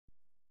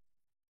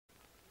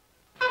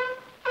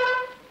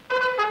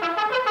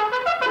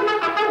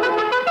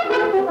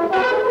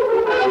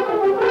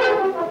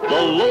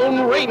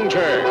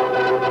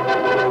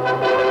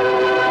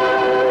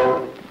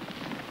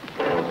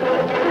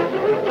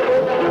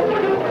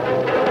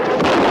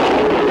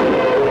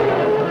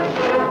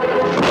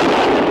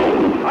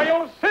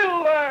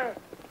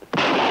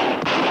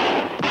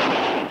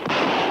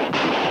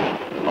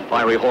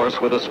cavalry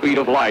horse with the speed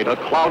of light, a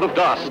cloud of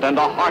dust, and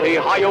a hearty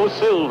hi-yo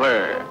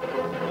silver.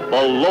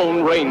 The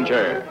Lone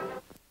Ranger.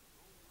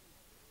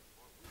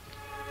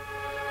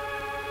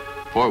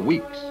 For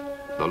weeks,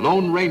 the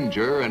Lone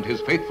Ranger and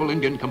his faithful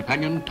Indian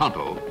companion,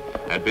 Tonto,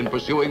 had been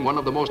pursuing one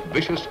of the most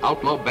vicious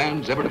outlaw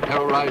bands ever to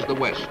terrorize the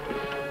West,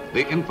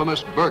 the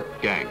infamous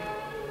Burke Gang,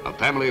 a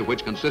family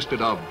which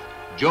consisted of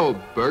Joe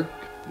Burke,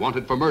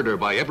 wanted for murder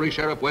by every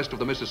sheriff west of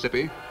the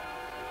Mississippi,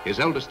 his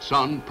eldest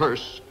son,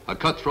 Perce, a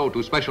cutthroat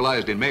who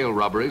specialized in mail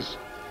robberies,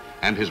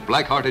 and his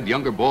black-hearted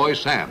younger boy,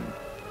 Sam.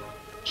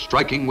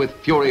 Striking with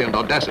fury and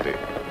audacity,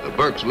 the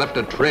Burkes left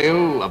a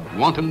trail of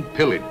wanton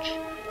pillage,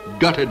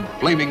 gutted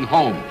flaming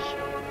homes,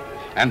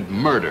 and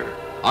murder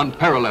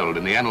unparalleled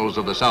in the annals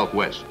of the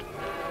Southwest.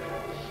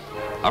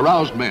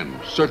 Aroused men,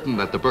 certain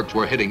that the Burkes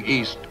were heading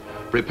east,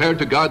 prepared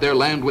to guard their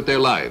land with their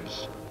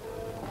lives.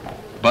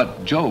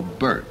 But Joe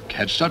Burke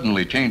had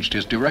suddenly changed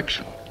his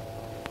direction,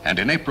 and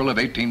in April of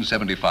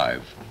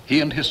 1875, he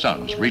and his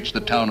sons reached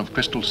the town of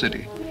Crystal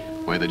City,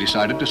 where they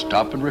decided to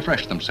stop and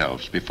refresh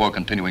themselves before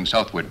continuing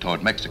southward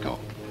toward Mexico.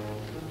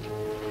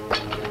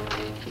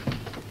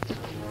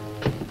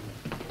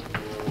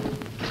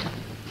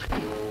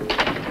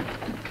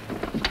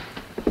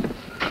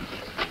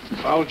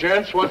 Well,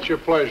 gents, what's your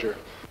pleasure?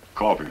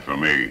 Coffee for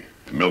me,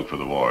 milk for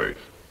the boys.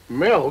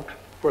 Milk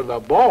for the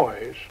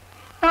boys?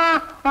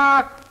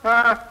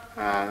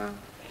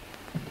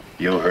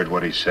 You heard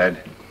what he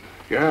said?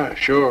 Yeah,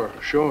 sure.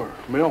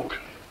 Milk.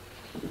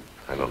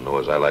 I don't know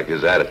as I like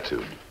his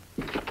attitude.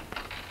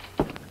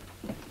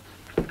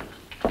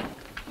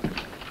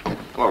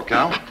 Hello,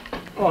 Cal.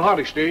 Oh,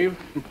 howdy, Steve.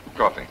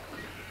 Coffee.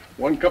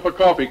 1 cup of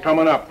coffee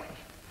coming up.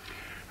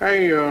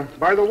 Hey,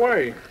 by the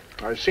way,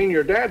 I seen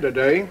your dad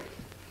today.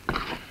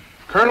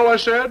 Colonel, I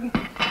said,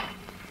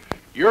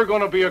 you're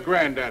going to be a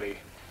granddaddy.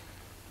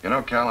 You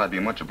know, Cal, I'd be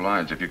much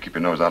obliged if you keep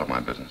your nose out of my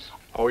business.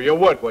 Oh, you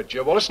would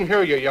you? Well, listen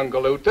here, you young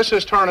galoot. This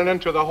is turning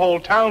into the whole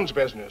town's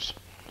business.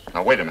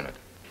 Now, wait a minute.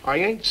 I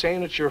ain't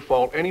saying it's your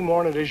fault any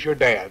more than it is your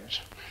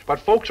dad's. But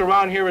folks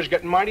around here is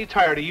getting mighty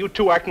tired of you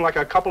two acting like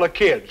a couple of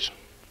kids.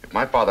 If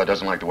my father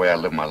doesn't like the way I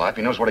live my life,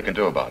 he knows what he can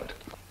do about it.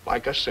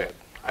 Like I said,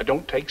 I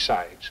don't take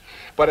sides.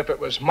 But if it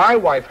was my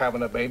wife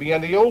having a baby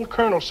and the old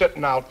colonel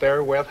sitting out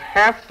there with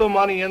half the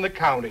money in the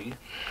county,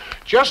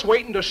 just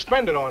waiting to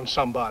spend it on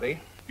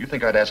somebody... You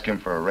think I'd ask him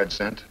for a red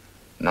cent?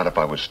 Not if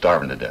I was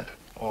starving to death.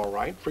 All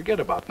right, forget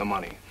about the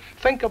money.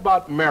 Think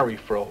about Mary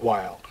for a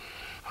while.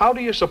 How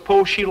do you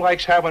suppose she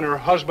likes having her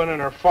husband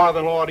and her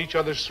father-in-law at each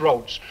other's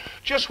throats,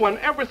 just when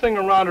everything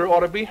around her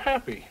ought to be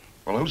happy?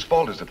 Well, whose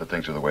fault is it that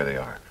things are the way they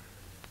are?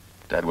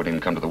 Dad wouldn't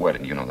even come to the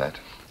wedding, you know that.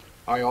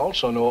 I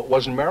also know it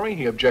wasn't Mary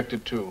he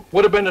objected to.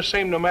 Would have been the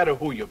same no matter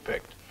who you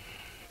picked.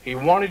 He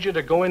wanted you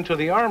to go into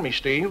the army,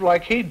 Steve,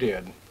 like he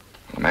did.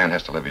 A man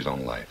has to live his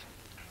own life.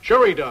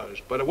 Sure he does,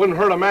 but it wouldn't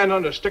hurt a man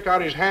none to stick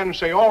out his hand and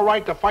say, all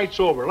right, the fight's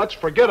over. Let's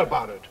forget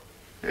about it.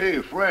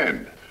 Hey,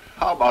 friend,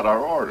 how about our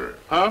order?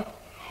 Huh?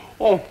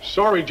 Oh,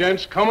 sorry,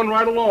 gents. Coming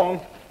right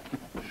along.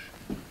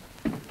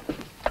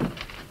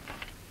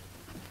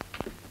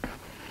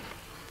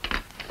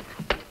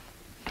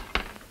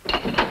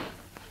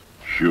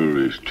 Sure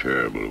is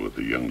terrible what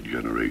the young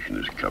generation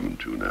is coming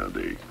to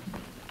nowadays.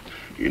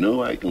 You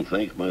know, I can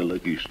thank my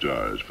lucky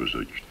stars for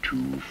such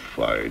 2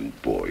 fine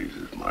boys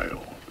as my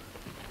own.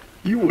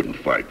 You wouldn't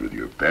fight with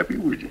your pappy,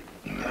 would you?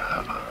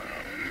 No.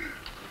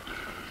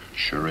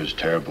 Sure is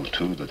terrible,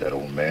 too, that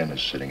old man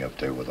is sitting up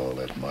there with all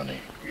that money.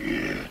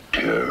 Yeah,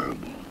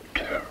 terrible.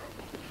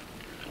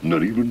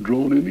 Not even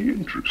drawn any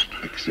interest.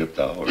 Except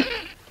ours.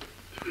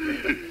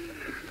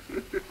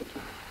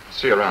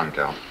 See you around,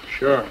 Cal.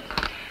 Sure.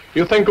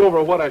 You think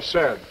over what I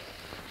said.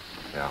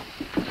 Yeah.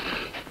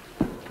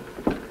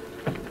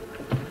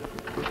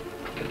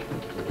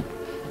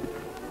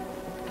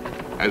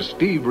 As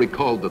Steve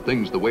recalled the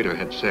things the waiter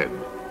had said,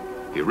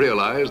 he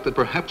realized that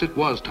perhaps it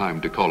was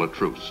time to call a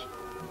truce.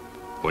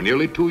 For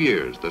nearly 2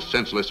 years, the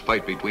senseless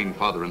fight between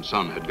father and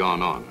son had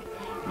gone on,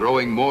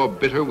 growing more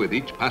bitter with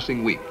each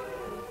passing week.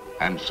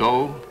 And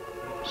so,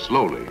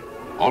 slowly,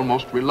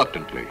 almost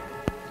reluctantly,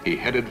 he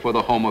headed for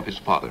the home of his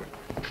father.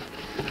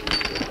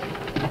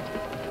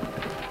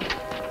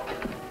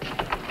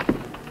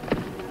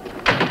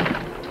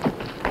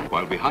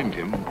 While behind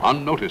him,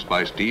 unnoticed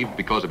by Steve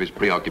because of his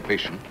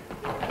preoccupation,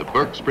 the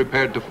Burkes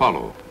prepared to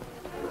follow.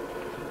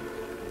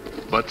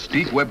 But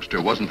Steve Webster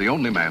wasn't the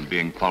only man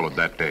being followed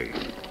that day.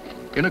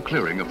 In a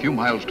clearing a few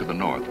miles to the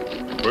north.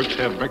 Burkes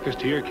have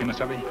breakfast here,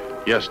 Kemosabe?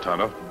 Yes,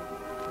 Tonto.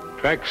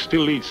 Track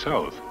still leads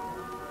south.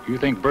 You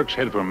think Burkes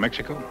headed for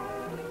Mexico?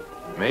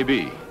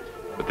 Maybe.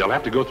 But they'll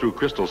have to go through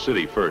Crystal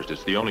City first.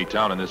 It's the only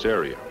town in this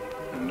area.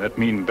 And that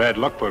mean bad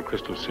luck for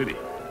Crystal City.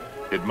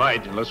 It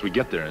might, unless we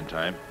get there in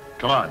time.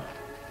 Come on.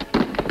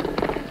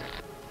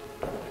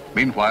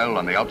 Meanwhile,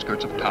 on the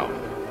outskirts of town,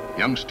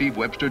 young Steve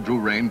Webster drew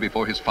rein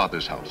before his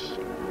father's house.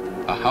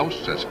 A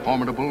house as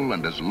formidable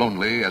and as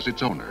lonely as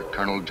its owner,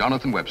 Colonel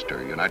Jonathan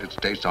Webster, United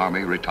States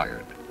Army,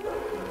 retired.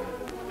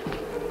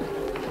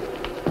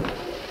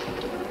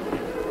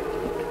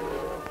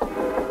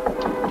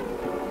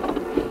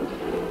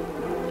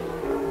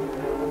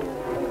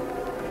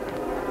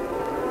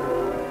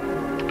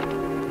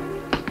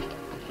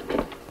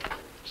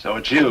 So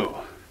it's you.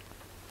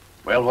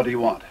 Well, what do you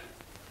want?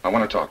 I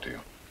want to talk to you.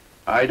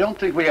 I don't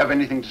think we have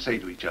anything to say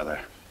to each other.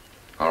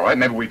 All right,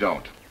 maybe we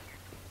don't.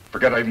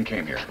 Forget I even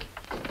came here.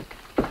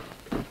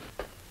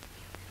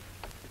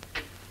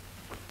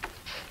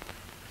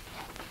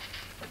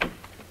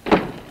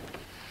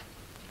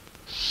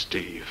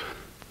 Steve.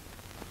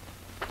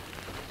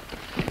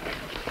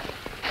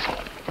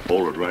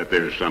 Hold it right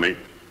there, Sonny.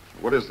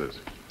 What is this?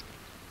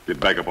 Get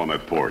back up on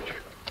that porch.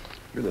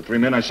 You're the three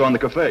men I saw in the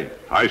cafe.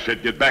 I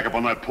said get back up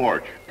on that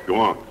porch. Go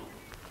on.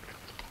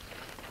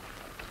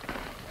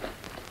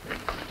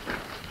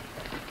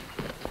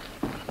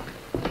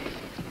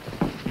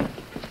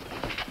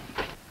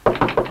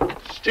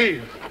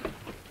 Steve.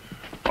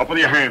 Up with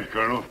your hands,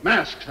 Colonel.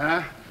 Masks,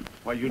 huh?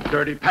 Why, you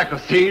dirty pack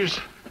of thieves.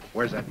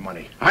 Where's that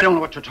money? I don't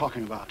know what you're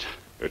talking about.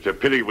 It's a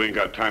pity we ain't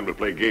got time to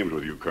play games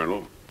with you,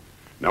 Colonel.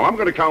 Now, I'm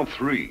going to count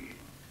 3.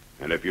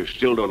 And if you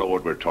still don't know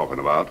what we're talking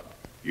about,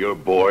 your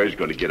boy's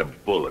going to get a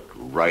bullet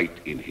right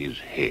in his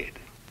head.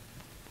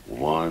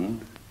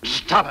 1.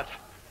 Stop it.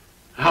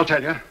 I'll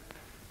tell you.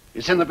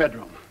 It's in the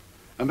bedroom.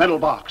 A metal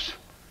box.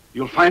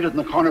 You'll find it in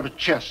the corner of a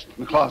chest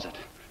in the closet.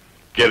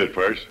 Get it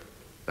first.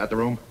 That the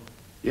room?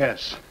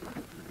 Yes.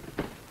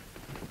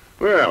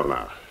 Well,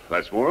 now,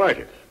 that's more like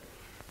it.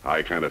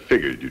 I kind of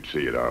figured you'd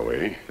see it our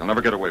way. You'll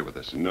never get away with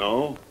this.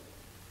 No?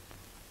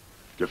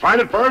 Did you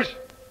find it first?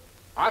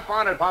 I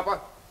found it,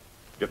 Papa.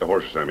 Get the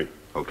horses, Sammy.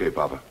 Okay,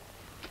 Papa.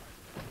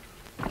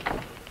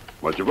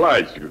 Much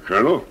obliged to you,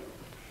 Colonel.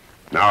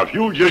 Now, if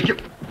you'll just...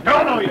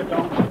 No, you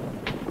don't.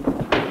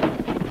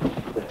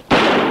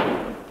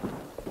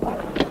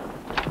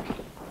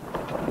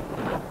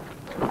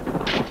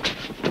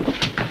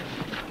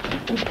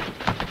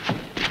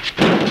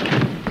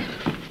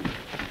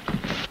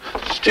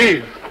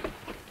 Steve.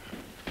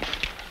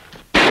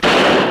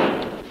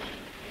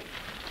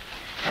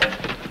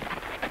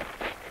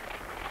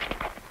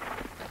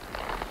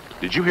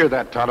 Did you hear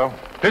that, Tonto?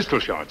 Pistol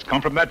shots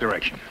come from that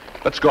direction.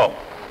 Let's go.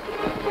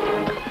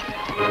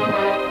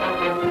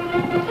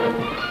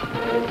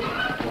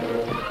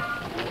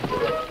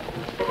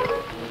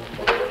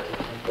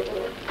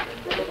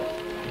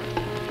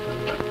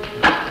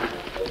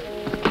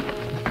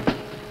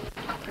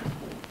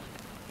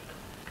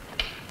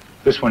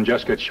 This one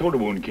just got shoulder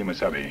wound,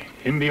 Kimasabi.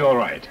 Him be all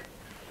right.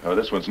 Oh,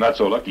 this one's not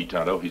so lucky,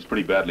 Tonto. He's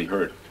pretty badly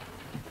hurt.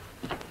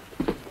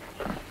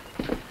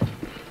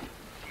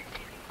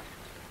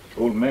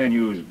 Old man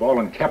used ball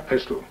and cap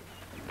pistol.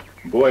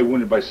 Boy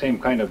wounded by same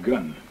kind of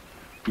gun.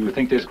 Do you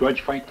think there's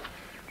grudge fight?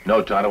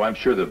 No, Tonto, I'm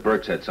sure the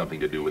Burks had something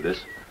to do with this.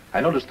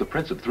 I noticed the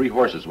prints of 3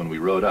 horses when we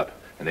rode up,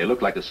 and they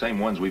look like the same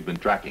ones we've been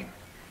tracking.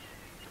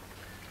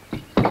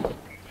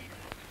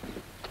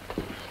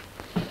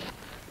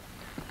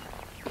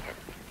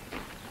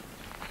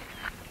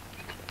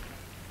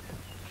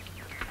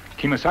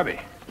 Kimasabi.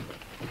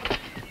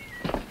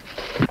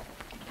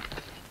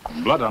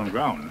 Blood on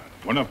ground.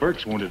 One of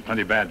Burke's wounded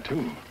plenty bad,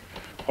 too.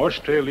 Horse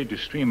trail lead to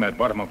stream at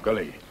bottom of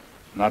gully.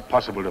 Not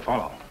possible to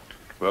follow.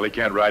 Well, he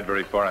can't ride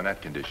very far in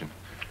that condition.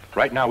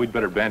 Right now, we'd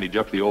better bandage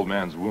up the old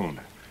man's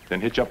wound.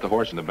 Then hitch up the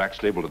horse in the back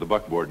stable to the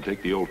buckboard and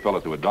take the old fellow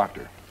to a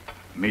doctor.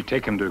 Me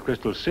take him to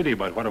Crystal City,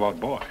 but what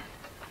about boy?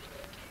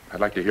 I'd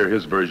like to hear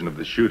his version of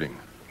the shooting.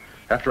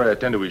 After I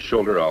attend to his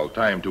shoulder, I'll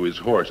tie him to his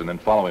horse and then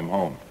follow him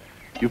home.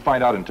 You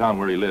find out in town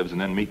where he lives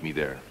and then meet me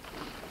there.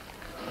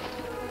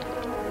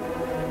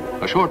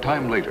 A short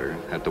time later,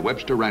 at the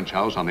Webster Ranch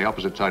House on the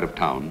opposite side of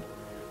town,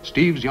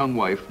 Steve's young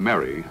wife,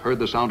 Mary, heard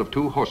the sound of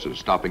 2 horses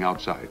stopping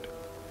outside.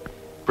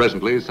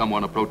 Presently,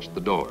 someone approached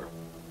the door.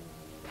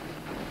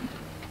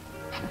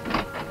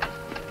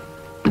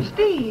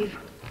 Steve.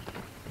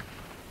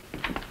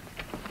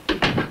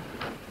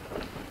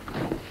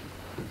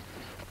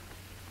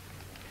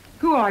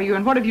 Who are you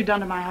and what have you done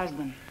to my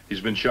husband?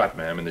 He's been shot,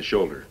 ma'am, in the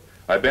shoulder.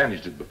 I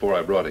bandaged it before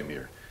I brought him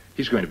here.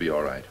 He's going to be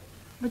all right.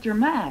 But you're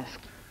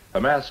masked.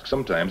 A mask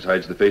sometimes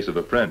hides the face of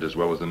a friend as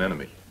well as an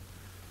enemy.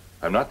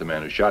 I'm not the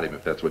man who shot him,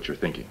 if that's what you're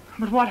thinking.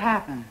 But what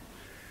happened?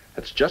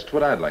 That's just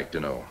what I'd like to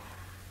know.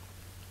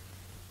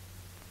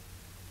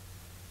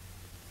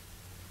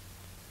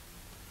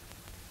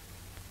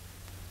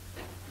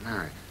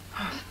 Mary.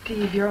 Oh,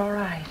 Steve, you're all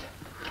right.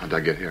 How'd I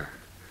get here?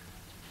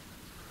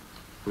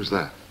 Who's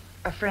that?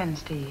 A friend,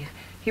 Steve.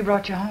 He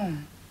brought you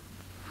home.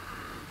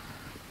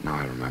 Now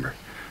I remember.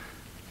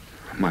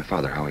 My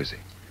father, how is he?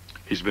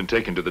 He's been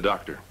taken to the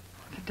doctor.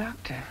 The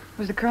doctor?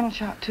 Was the colonel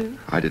shot, too?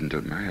 I didn't do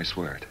it, Mary, I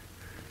swear it.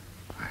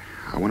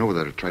 I went over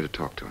there to try to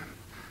talk to him,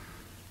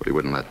 but he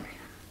wouldn't let me.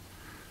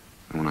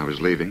 And when I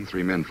was leaving,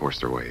 3 men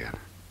forced their way in.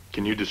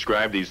 Can you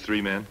describe these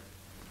 3 men?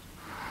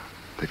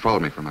 They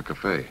followed me from a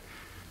cafe.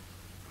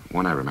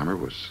 One I remember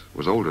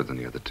was older than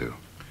the other 2.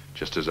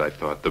 Just as I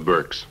thought, the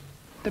Burks.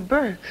 The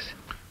Burks?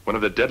 One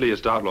of the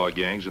deadliest outlaw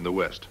gangs in the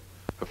West.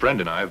 A friend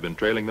and I have been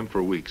trailing them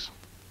for weeks.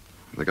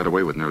 They got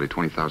away with nearly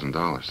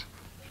 $20,000.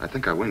 I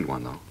think I winged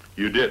one, though.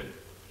 You did.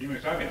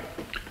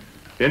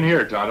 In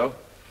here, Tonto.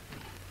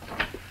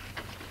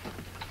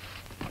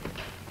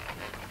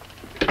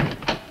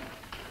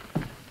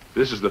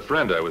 This is the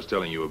friend I was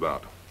telling you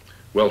about.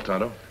 Well,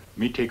 Tonto,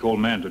 Me take old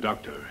man to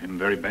doctor. Him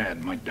very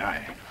bad, might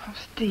die. Oh,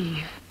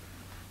 Steve.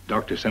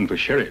 Doctor send for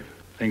sheriff.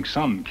 Think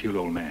son killed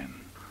old man.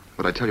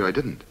 But I tell you I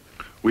didn't.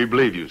 We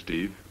believe you,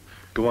 Steve.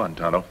 Go on,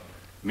 Tonto.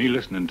 Me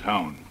listen in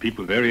town.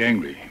 People very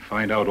angry.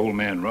 Find out old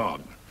man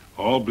robbed.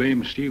 All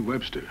blame Steve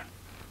Webster.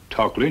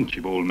 Talk lynch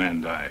if old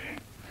man die.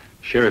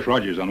 Sheriff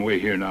Rogers on way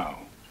here now.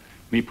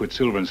 Me put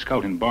Silver and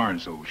Scout in barn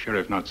so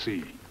sheriff not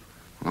see.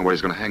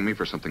 Nobody's going to hang me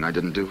for something I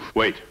didn't do.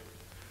 Wait.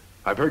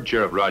 I've heard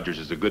Sheriff Rogers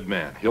is a good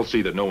man. He'll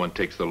see that no one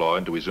takes the law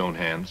into his own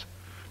hands.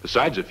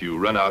 Besides, if you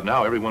run out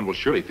now, everyone will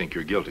surely think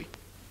you're guilty.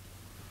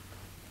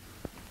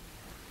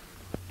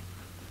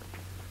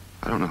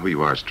 I don't know who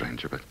you are,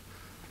 stranger, but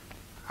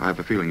I have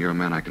a feeling you're a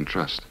man I can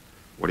trust.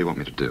 What do you want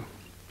me to do?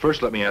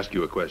 First, let me ask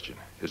you a question.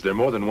 Is there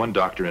more than one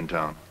doctor in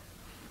town?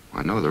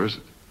 I know there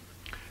isn't.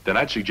 Then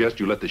I'd suggest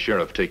you let the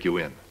sheriff take you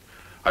in.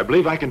 I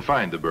believe I can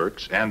find the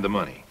Burks and the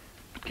money.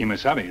 But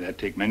Kimasabi, that'd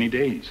take many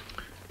days.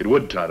 It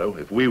would, Tonto,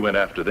 if we went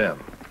after them.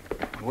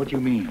 What do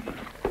you mean?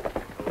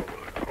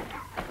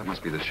 That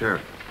must be the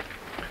sheriff.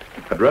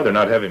 I'd rather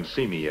not have him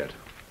see me yet.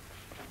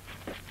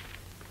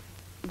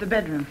 The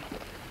bedroom.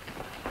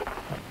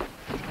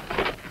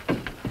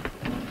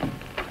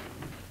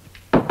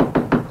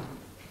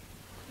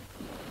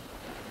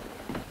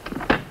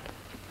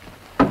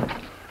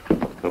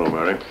 Hello,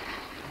 Mary.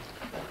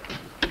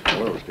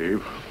 Hello,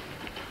 Steve.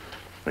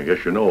 I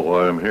guess you know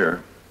why I'm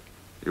here.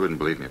 You wouldn't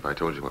believe me if I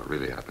told you what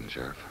really happened,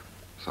 Sheriff.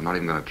 So I'm not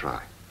even going to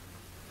try.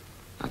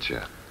 Not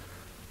yet.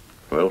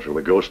 Well, shall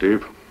we go,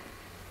 Steve?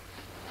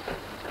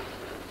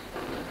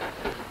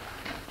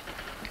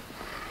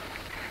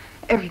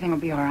 Everything will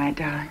be all right,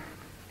 darling.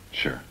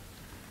 Sure.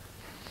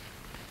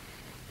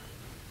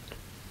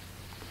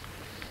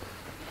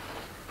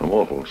 I'm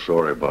awful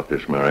sorry about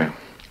this, Mary.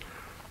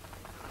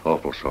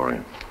 Awful sorry.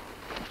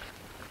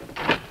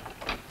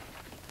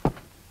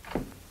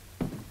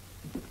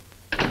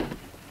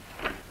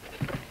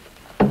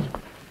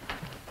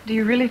 Do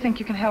you really think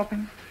you can help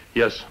him?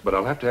 Yes, but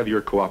I'll have to have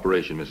your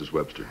cooperation, Mrs.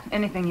 Webster.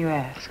 Anything you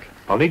ask.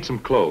 I'll need some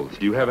clothes.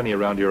 Do you have any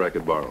around here I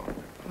could borrow?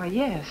 Why,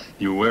 yes.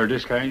 You wear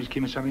disguise,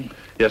 Kimasabi?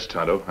 Yes,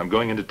 Tonto. I'm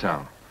going into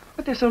town.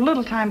 But there's so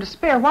little time to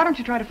spare. Why don't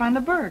you try to find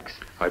the Burks?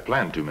 I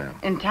plan to, ma'am.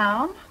 In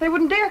town? They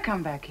wouldn't dare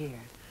come back here.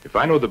 If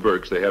I know the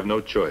Burks, they have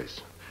no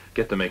choice.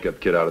 Get the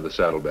makeup kit out of the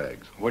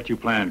saddlebags. What you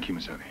plan,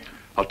 Kimasabi?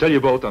 I'll tell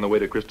you both on the way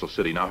to Crystal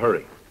City. Now,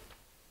 hurry.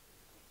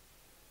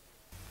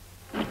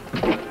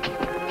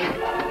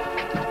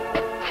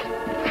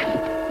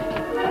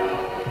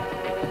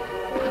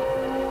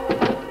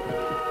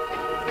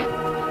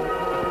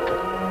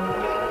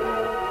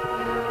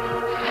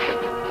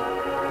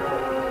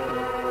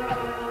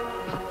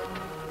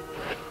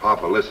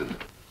 Papa, listen.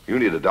 You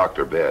need a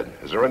doctor bad.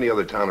 Is there any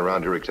other town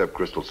around here except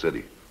Crystal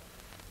City?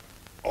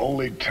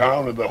 Only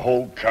town in the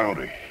whole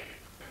county.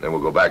 Then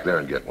we'll go back there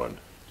and get one.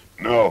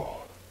 No.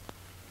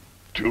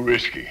 Too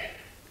risky.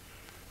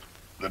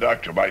 The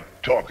doctor might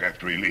talk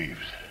after he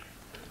leaves.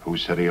 Who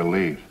said he'll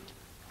leave?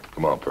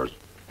 Come on, Percy.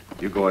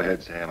 You go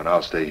ahead, Sam, and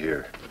I'll stay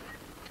here.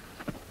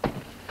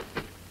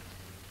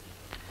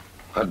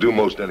 I'd do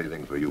most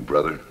anything for you,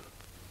 brother.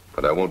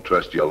 But I won't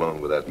trust you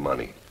alone with that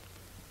money.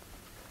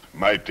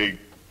 Might take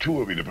two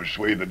of you to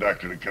persuade the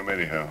doctor to come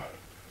anyhow.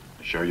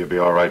 Sure you'll be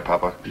all right,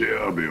 Papa? Yeah,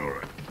 I'll be all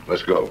right.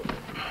 Let's go.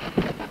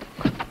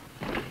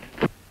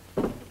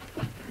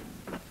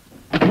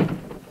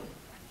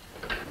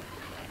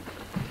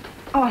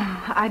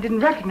 Oh, I didn't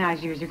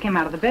recognize you as you came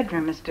out of the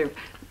bedroom, Mr.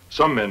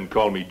 Some men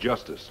call me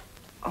Justice.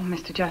 Oh,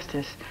 Mr.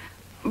 Justice.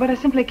 But I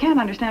simply can't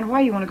understand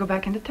why you want to go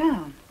back into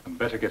town.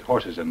 Better get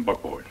horses and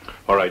buckboard.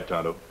 All right,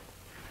 Tonto.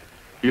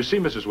 You see,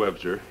 Mrs.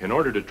 Webster, in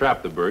order to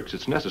trap the Burks,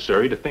 it's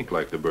necessary to think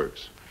like the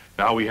Burks.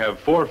 Now, we have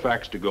 4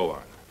 facts to go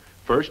on.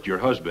 First, your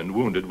husband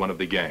wounded one of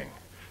the gang.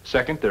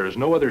 Second, there is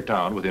no other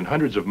town within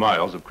hundreds of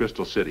miles of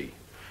Crystal City.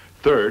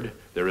 Third,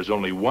 there is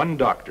only one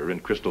doctor in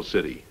Crystal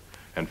City.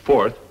 And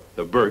fourth,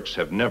 the Burks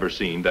have never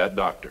seen that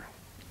doctor.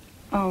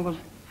 Oh, well,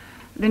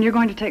 then you're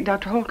going to take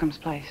Dr. Holcomb's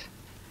place.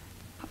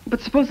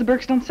 But suppose the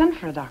Burks don't send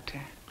for a doctor.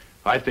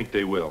 I think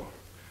they will.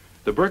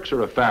 The Burks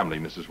are a family,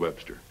 Mrs.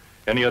 Webster.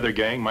 Any other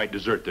gang might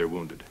desert their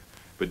wounded.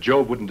 But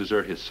Job wouldn't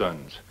desert his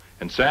sons.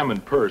 And Sam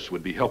and Perce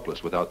would be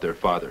helpless without their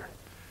father.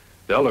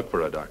 They'll look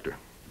for a doctor.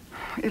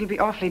 It'll be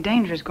awfully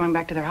dangerous going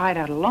back to their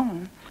hideout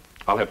alone.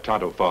 I'll have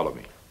Tonto follow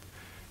me.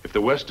 If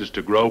the West is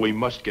to grow, we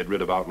must get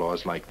rid of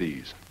outlaws like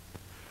these.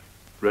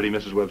 Ready,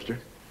 Mrs. Webster?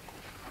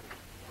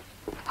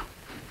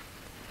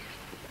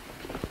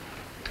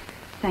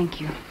 Thank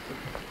you.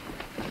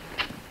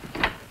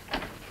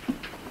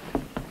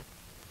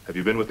 Have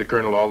you been with the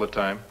Colonel all the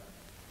time?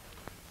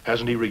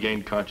 Hasn't he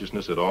regained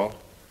consciousness at all?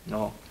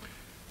 No.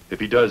 If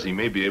he does, he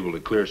may be able to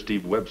clear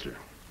Steve Webster.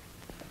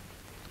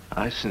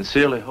 I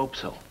sincerely hope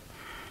so.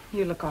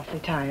 You look awfully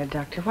tired,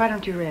 Doctor. Why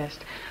don't you rest?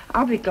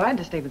 I'll be glad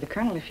to stay with the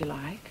Colonel if you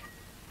like.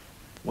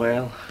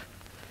 Well,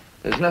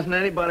 there's nothing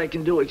anybody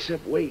can do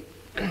except wait.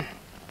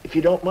 If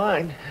you don't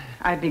mind.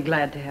 I'd be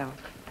glad to help.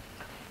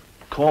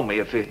 Call me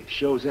if it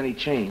shows any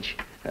change.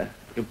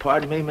 You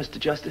pardon me, Mr.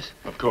 Justice?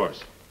 Of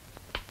course.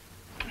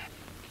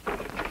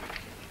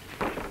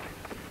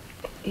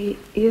 He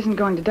isn't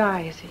going to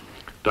die, is he?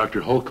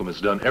 Dr. Holcomb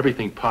has done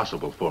everything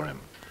possible for him.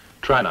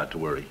 Try not to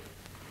worry.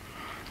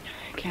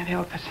 I can't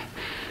help it.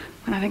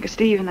 When I think of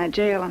Steve in that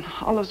jail and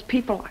all those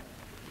people,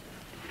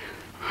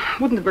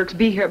 wouldn't the Burkes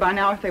be here by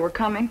now if they were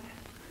coming?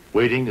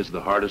 Waiting is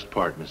the hardest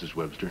part, Mrs.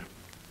 Webster.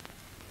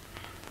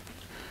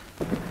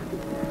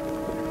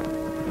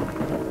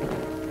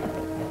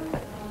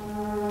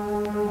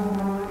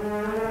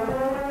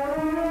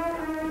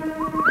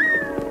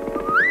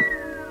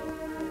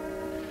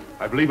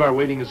 I believe our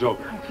waiting is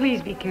over. Oh,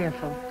 please be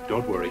careful.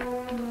 Don't worry.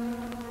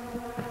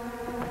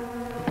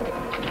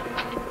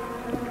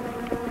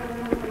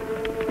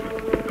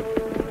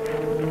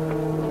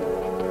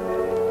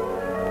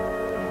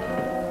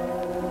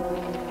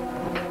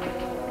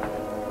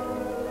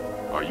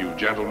 Are you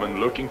gentlemen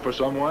looking for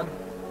someone?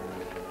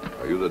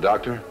 Are you the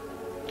doctor?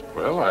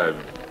 Well, I've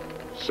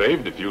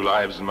saved a few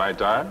lives in my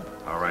time.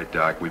 All right,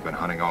 Doc. We've been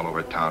hunting all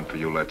over town for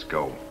you. Let's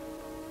go.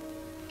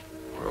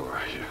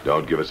 Well,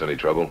 don't give us any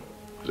trouble.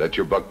 Is that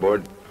your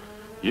buckboard?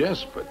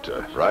 Yes, but...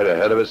 Ride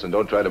ahead of us and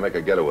don't try to make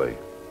a getaway.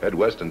 Head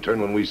west and turn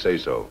when we say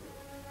so.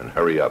 And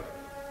hurry up.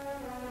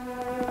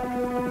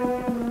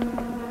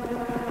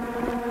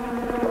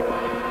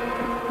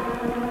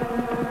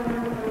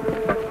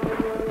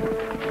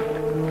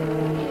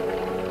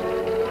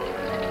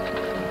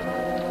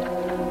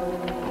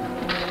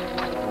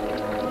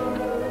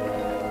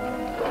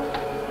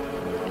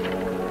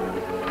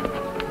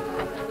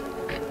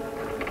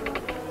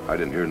 I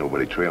didn't hear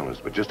nobody trailing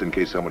us, but just in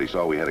case somebody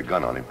saw we had a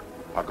gun on him,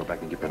 I'll go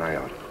back and keep an eye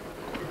out.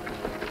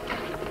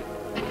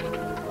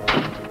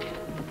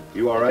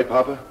 You all right,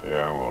 Papa?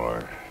 Yeah, I'm all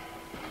right.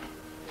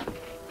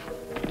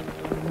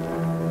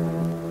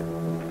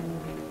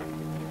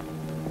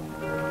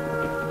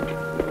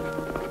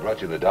 I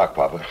brought you the doc,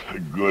 Papa.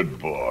 Good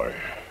boy.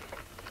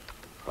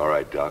 All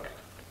right, Doc.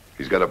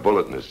 He's got a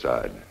bullet in his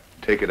side.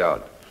 Take it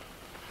out.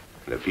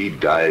 And if he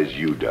dies,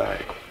 you die.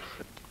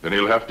 Then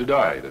he'll have to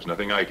die. There's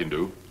nothing I can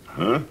do.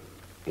 Huh?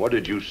 What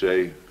did you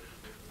say?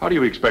 How do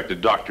you expect a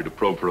doctor to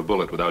probe for a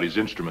bullet without his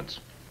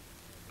instruments?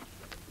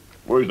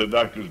 Where's the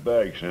doctor's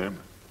bag, Sam?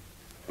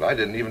 Well, I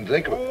didn't even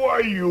think of it. Why,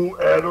 you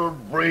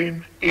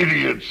addle-brained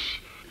idiots!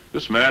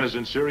 This man is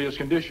in serious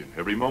condition.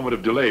 Every moment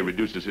of delay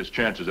reduces his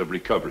chances of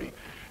recovery.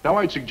 Now,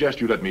 I'd suggest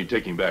you let me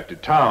take him back to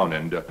town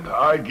and...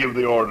 I give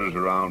the orders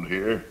around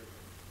here.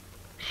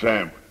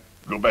 Sam,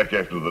 go back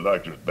after the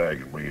doctor's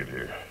bag and bring it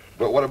here.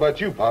 But what about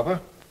you,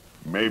 Papa?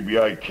 Maybe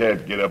I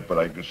can't get up, but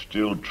I can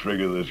still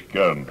trigger this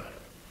gun.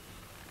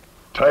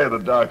 Tie the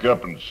doc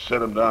up and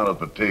set him down at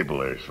the table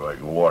there so I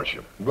can watch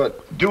him.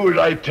 But... Do as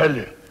I tell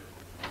you.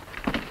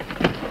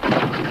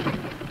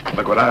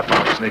 Look what I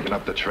found sneaking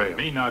up the trail.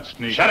 Me not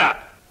sneak. Shut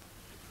up!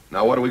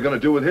 Now what are we going to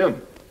do with him?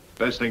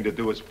 Best thing to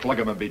do is plug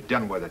him and be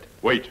done with it.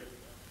 Wait.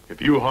 If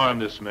you harm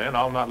this man,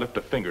 I'll not lift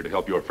a finger to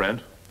help your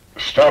friend.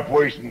 Stop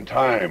wasting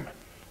time.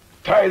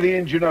 Tie the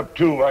engine up,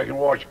 too. I can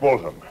watch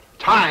both of them.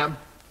 Tie him?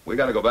 We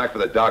got to go back for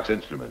the doc's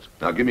instruments.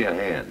 Now give me a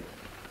hand.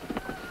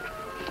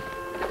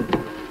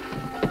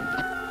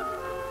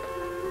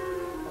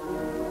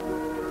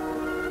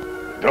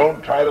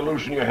 Don't try to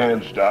loosen your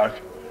hands, Doc.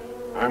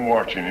 I'm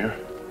watching you.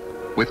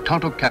 With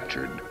Tonto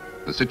captured,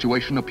 the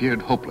situation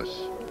appeared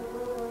hopeless.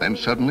 Then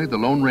suddenly the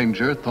Lone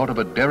Ranger thought of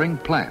a daring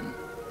plan.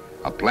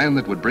 A plan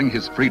that would bring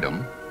his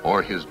freedom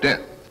or his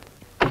death.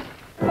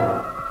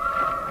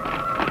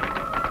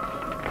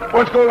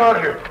 What's going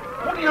on here?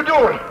 What are you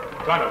doing?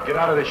 Tonto, get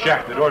out of the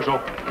shack. The door's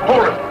open.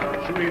 Hold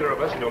it. Shoot either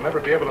of us, and you'll never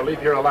be able to leave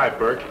here alive,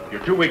 Burke.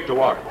 You're too weak to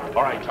walk.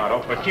 All right,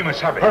 Tonto, but you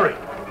must have it. Hurry.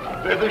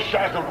 This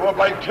shack will rub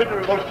like tinder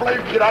and those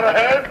flames get out of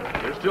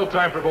hand. There's still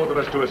time for both of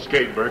us to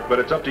escape, Burke, but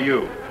it's up to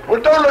you.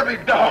 Well, don't let me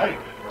die.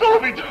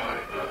 Don't let me die.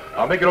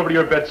 I'll make it over to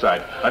your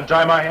bedside.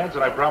 Untie my hands,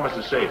 and I promise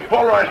to save you.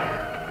 All right.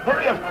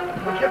 Hurry up.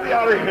 Get me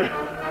out of here.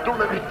 Don't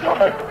let me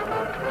die.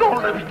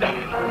 Don't let me die.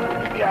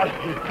 Get me out of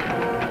here.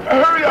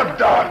 Hurry up,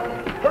 Doc.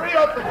 Hurry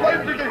up. The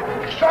flames are getting...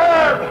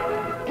 Sam!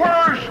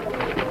 Push!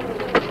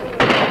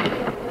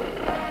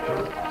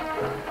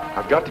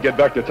 I've got to get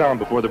back to town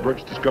before the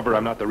Burkes discover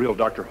I'm not the real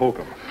Dr.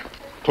 Holcomb.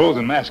 Clothes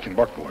and mask and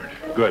buckboard.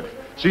 Good.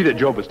 See that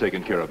Job is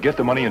taken care of. Get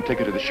the money and take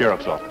it to the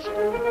sheriff's office.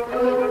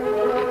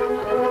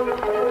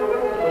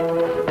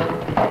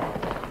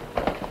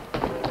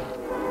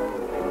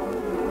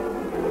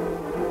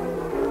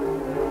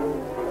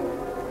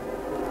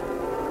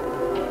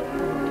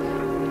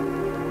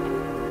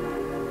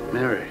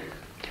 Mary,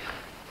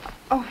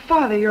 Oh,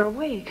 Father, you're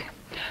awake.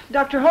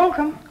 Dr.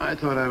 Holcomb. I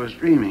thought I was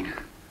dreaming.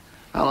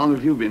 How long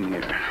have you been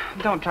here?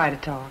 Don't try to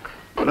talk.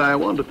 But I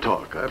want to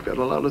talk. I've got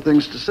a lot of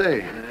things to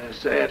say.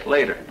 Say it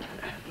later.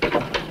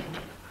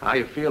 How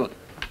you feeling?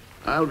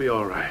 I'll be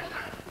all right.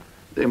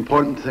 The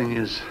important thing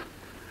is,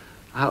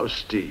 how's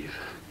Steve?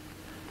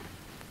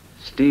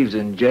 Steve's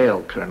in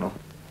jail, Colonel.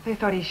 They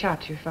thought he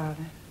shot you,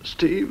 Father.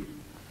 Steve?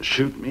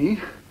 Shoot me?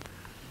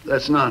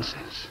 That's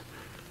nonsense.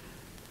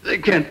 They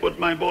can't put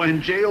my boy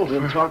in jail.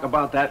 We'll talk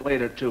about that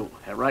later, too.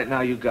 And right now,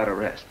 you got to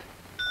rest.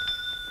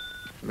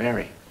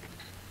 Mary.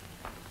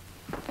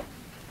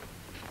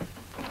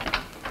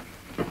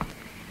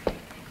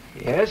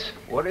 Yes?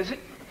 What is it?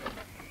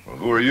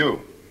 who are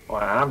you?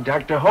 Why, I'm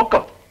Dr.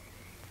 Holcomb.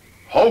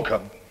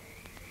 Holcomb?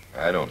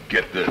 I don't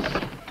get this.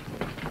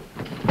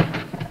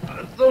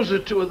 Those are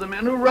two of the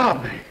men who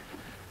robbed me.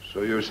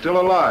 So you're still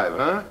alive,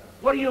 huh?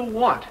 What do you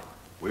want?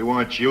 We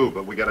want you,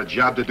 but we got a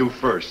job to do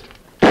first.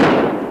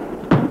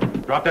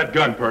 Drop that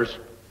gun, Perce.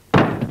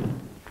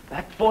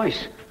 That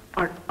voice.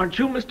 Aren't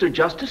you Mr.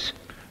 Justice?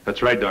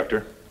 That's right,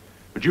 Doctor.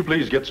 Would you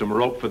please get some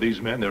rope for these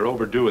men? They're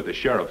overdue at the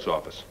sheriff's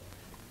office.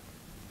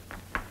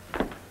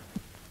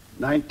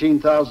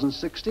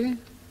 19,060,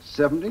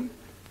 70,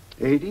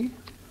 80,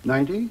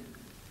 90,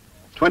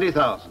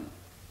 20,000.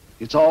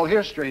 It's all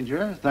here,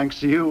 stranger, thanks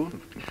to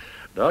you.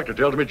 Doctor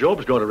tells me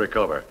Job's going to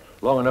recover.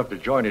 Long enough to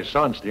join his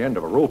sons at the end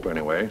of a rope,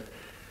 anyway.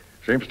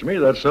 Seems to me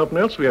that's something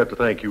else we have to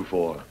thank you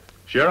for.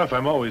 Sheriff,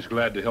 I'm always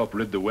glad to help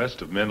rid the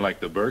West of men like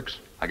the Burkes.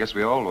 I guess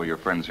we all owe your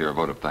friends here a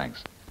vote of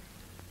thanks.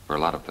 For a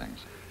lot of things.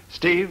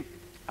 Steve,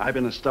 I've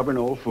been a stubborn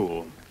old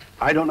fool.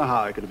 I don't know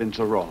how I could have been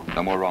so wrong.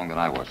 No more wrong than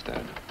I was,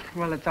 Dad.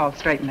 Well, it's all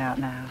straightened out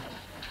now.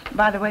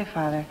 By the way,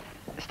 Father,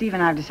 Steve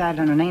and I have decided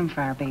on a name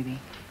for our baby.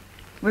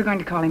 We're going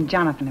to call him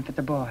Jonathan if it's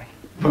a boy.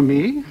 For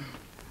me?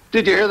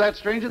 Did you hear that,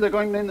 stranger? They're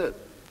going to name the...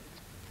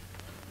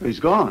 He's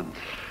gone.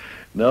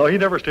 No, he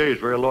never stays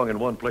very long in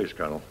one place,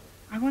 Colonel.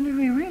 I wonder who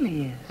he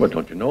really is. But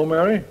don't you know,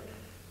 Mary?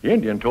 The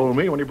Indian told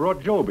me when he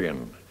brought Job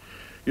in.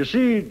 You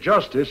see,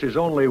 Justice is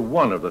only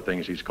one of the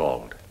things he's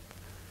called.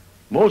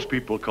 Most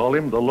people call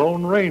him the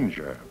Lone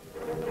Ranger.